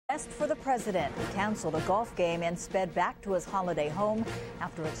Best for the president, who canceled a golf game and sped back to his holiday home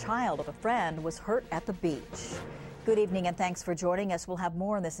after a child of a friend was hurt at the beach. Good evening and thanks for joining us. We'll have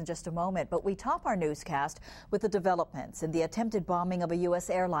more on this in just a moment, but we top our newscast with the developments in the attempted bombing of a U.S.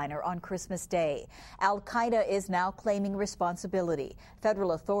 airliner on Christmas Day. Al-Qaeda is now claiming responsibility.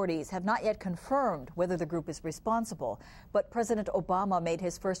 Federal authorities have not yet confirmed whether the group is responsible, but President Obama made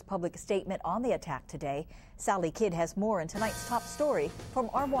his first public statement on the attack today. Sally Kidd has more in tonight's top story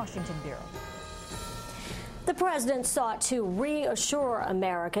from our Washington bureau. The president sought to reassure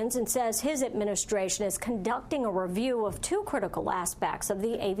Americans and says his administration is conducting a review of two critical aspects of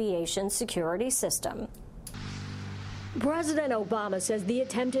the aviation security system. President Obama says the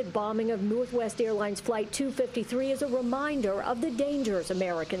attempted bombing of Northwest Airlines Flight 253 is a reminder of the dangers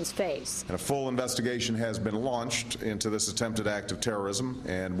Americans face. And a full investigation has been launched into this attempted act of terrorism,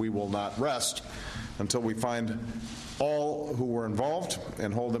 and we will not rest until we find all who were involved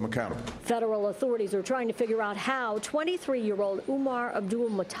and hold them accountable. Federal authorities are trying to figure out how 23-year-old Umar Abdul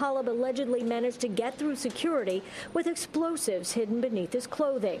Muttalib allegedly managed to get through security with explosives hidden beneath his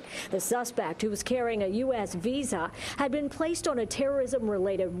clothing. The suspect, who was carrying a U.S. visa, had been placed on a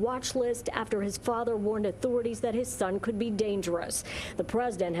terrorism-related watch list after his father warned authorities that his son could be dangerous. The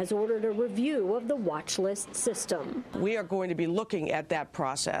president has ordered a review of the watch list system. We are going to be looking at that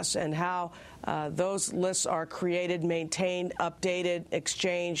process and how those lists are created, maintained, updated,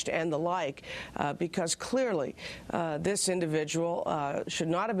 exchanged, and the like, because clearly this individual should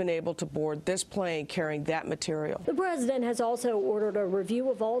not have been able to board this plane carrying that material. The president has also ordered a review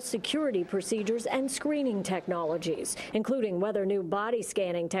of all security procedures and screening technologies, including whether new body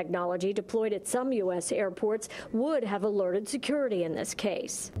scanning technology deployed at some U.S. airports would have alerted security in this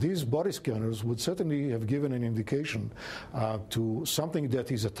case. These body scanners would certainly have given an indication to something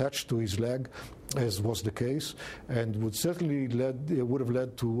that is attached to his leg, as was the case, and would certainly would have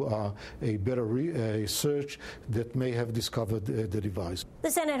led to a better search that may have discovered the device.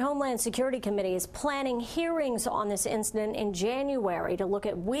 The Senate Homeland Security Committee is planning hearings on this incident in January to look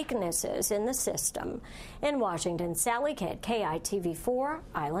at weaknesses in the system. In Washington, Sally Kidd, KITV4,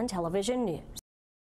 Island Television News.